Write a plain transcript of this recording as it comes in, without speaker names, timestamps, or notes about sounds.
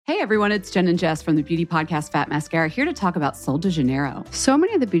Hey everyone, it's Jen and Jess from the beauty podcast Fat Mascara here to talk about Sol de Janeiro. So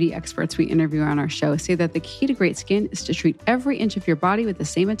many of the beauty experts we interview on our show say that the key to great skin is to treat every inch of your body with the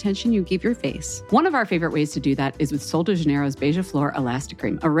same attention you give your face. One of our favorite ways to do that is with Sol de Janeiro's Beija Flor Elastic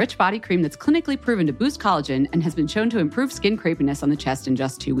Cream, a rich body cream that's clinically proven to boost collagen and has been shown to improve skin crepiness on the chest in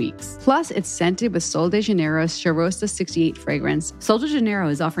just 2 weeks. Plus, it's scented with Sol de Janeiro's Charosta 68 fragrance. Sol de Janeiro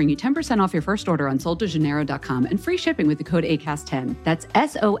is offering you 10% off your first order on soldejaneiro.com and free shipping with the code ACAST10. That's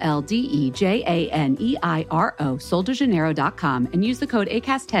SOLDEJANEIRO, soldejaneiro.com, and use the code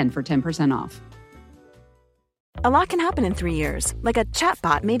ACAST10 for 10% off. A lot can happen in 3 years, like a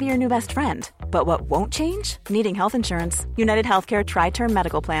chatbot may be your new best friend. But what won't change? Needing health insurance. United Healthcare Tri-Term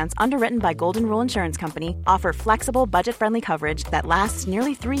Medical Plans, underwritten by Golden Rule Insurance Company, offer flexible, budget-friendly coverage that lasts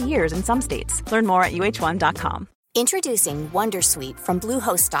nearly 3 years in some states. Learn more at UH1.com. Introducing Wondersuite from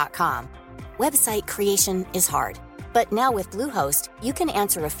Bluehost.com. Website creation is hard. But now with Bluehost, you can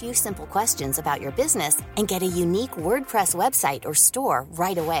answer a few simple questions about your business and get a unique WordPress website or store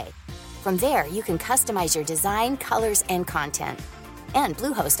right away. From there, you can customize your design, colors, and content. And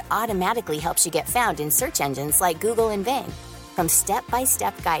Bluehost automatically helps you get found in search engines like Google and Bing. From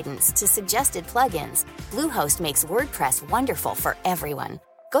step-by-step guidance to suggested plugins, Bluehost makes WordPress wonderful for everyone.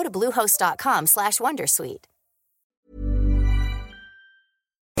 Go to bluehost.com/wondersuite.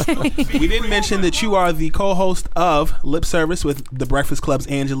 We didn't mention that you are the co-host of Lip Service with The Breakfast Club's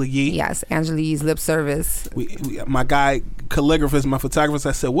Angela Yee. Yes, Angela Yee's Lip Service. My guy, calligraphers, my photographers,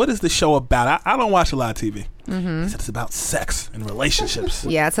 I said, what is the show about? I don't watch a lot of TV. Mm-hmm. He said it's about sex and relationships.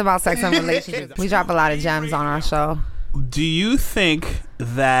 Yeah, it's about sex and relationships. We drop a lot of gems on our show. Do you think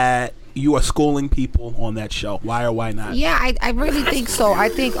that you are schooling people on that show? Why or why not? Yeah, I really think so. I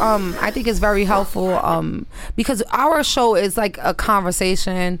think it's very helpful because our show is like a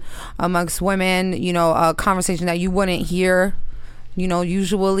conversation amongst women, a conversation that you wouldn't hear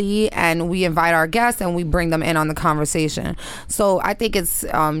usually, and we invite our guests and we bring them in on the conversation. So I think it's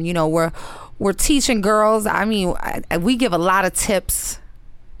we're teaching girls. I mean, we give a lot of tips.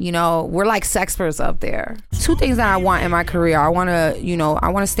 We're like sexperts up there. 2 things that I want in my career. I want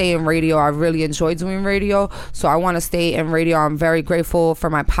to stay in radio. I really enjoy doing radio. So I want to stay in radio. I'm very grateful for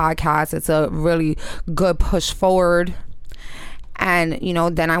my podcast. It's a really good push forward. And,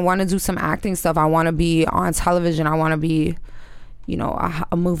 then I want to do some acting stuff. I want to be on television. I want to be,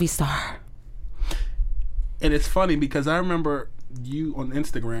 a movie star. And it's funny because I remember you on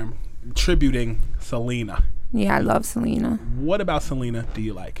Instagram tributing Selena. Yeah, I love Selena. What about Selena do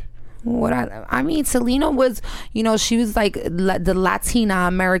you like? I mean, Selena was, she was like the Latina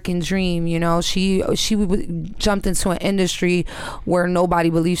American dream. She jumped into an industry where nobody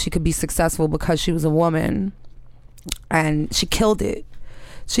believed she could be successful because she was a woman, and she killed it.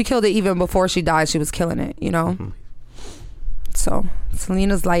 She killed it even before she died. She was killing it. Mm-hmm. So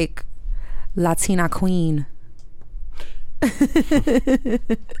Selena's like Latina queen.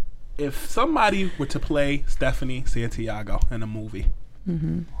 If somebody were to play Stephanie Santiago in a movie,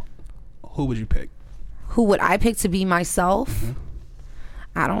 mm-hmm. who would you pick? Who would I pick to be myself? Mm-hmm.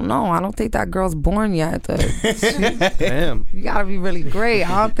 I don't know. I don't think that girl's born yet. Damn. You gotta be really great.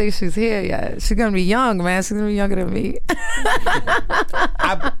 I don't think she's here yet. She's gonna be young, man. She's gonna be younger than me.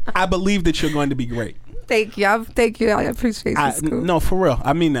 I believe that you're going to be great. Thank you. I appreciate this. No, for real.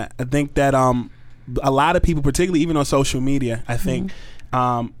 I mean that. I think that a lot of people, particularly even on social media, I think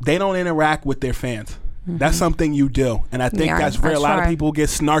they don't interact with their fans. Mm-hmm. That's something you do, and I think that's where a lot of people get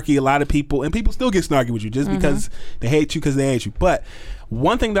snarky. A lot of people, and people still get snarky with you just mm-hmm. because they hate you because they hate you. But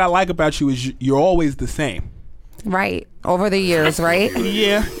one thing that I like about you is you're always the same. Right, over the years, right?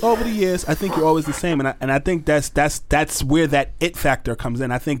 Yeah, over the years, I think you're always the same, and I think that's where that it factor comes in.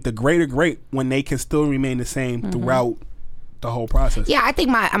 I think the great are great when they can still remain the same mm-hmm. throughout the whole process. Yeah, I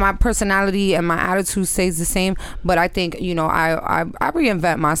think my personality and my attitude stays the same, but I think I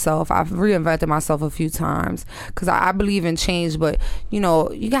reinvent myself. I've reinvented myself a few times because I believe in change, but you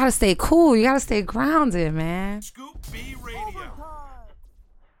gotta stay cool. You gotta stay grounded, man. Scoop B Radio.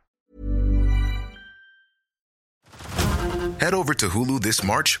 Head over to Hulu this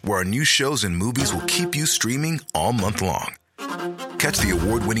March, where our new shows and movies will keep you streaming all month long. Catch the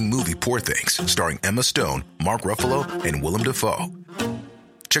award-winning movie Poor Things, starring Emma Stone, Mark Ruffalo, and Willem Dafoe.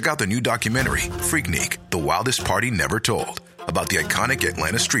 Check out the new documentary, Freaknik, The Wildest Party Never Told, about the iconic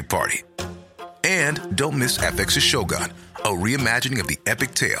Atlanta Street Party. And don't miss FX's Shogun, a reimagining of the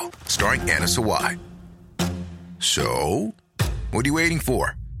epic tale, starring Anna Sawai. So, what are you waiting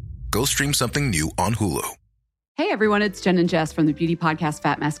for? Go stream something new on Hulu. Hey everyone, it's Jen and Jess from the beauty podcast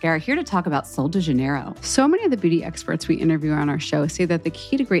Fat Mascara here to talk about Sol de Janeiro. So many of the beauty experts we interview on our show say that the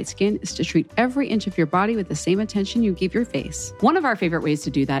key to great skin is to treat every inch of your body with the same attention you give your face. One of our favorite ways to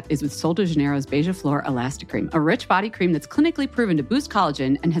do that is with Sol de Janeiro's Beija Flor Elastic Cream, a rich body cream that's clinically proven to boost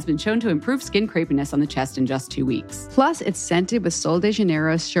collagen and has been shown to improve skin crepiness on the chest in just 2 weeks. Plus, it's scented with Sol de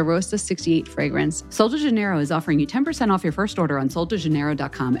Janeiro's Charosta 68 fragrance. Sol de Janeiro is offering you 10% off your first order on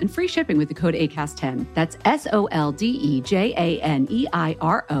soldejaneiro.com and free shipping with the code ACAST10. That's SOLDEJANEIRO,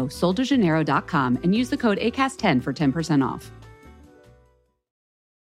 soldejaneiro.com, and use the code ACAST10 for 10% off.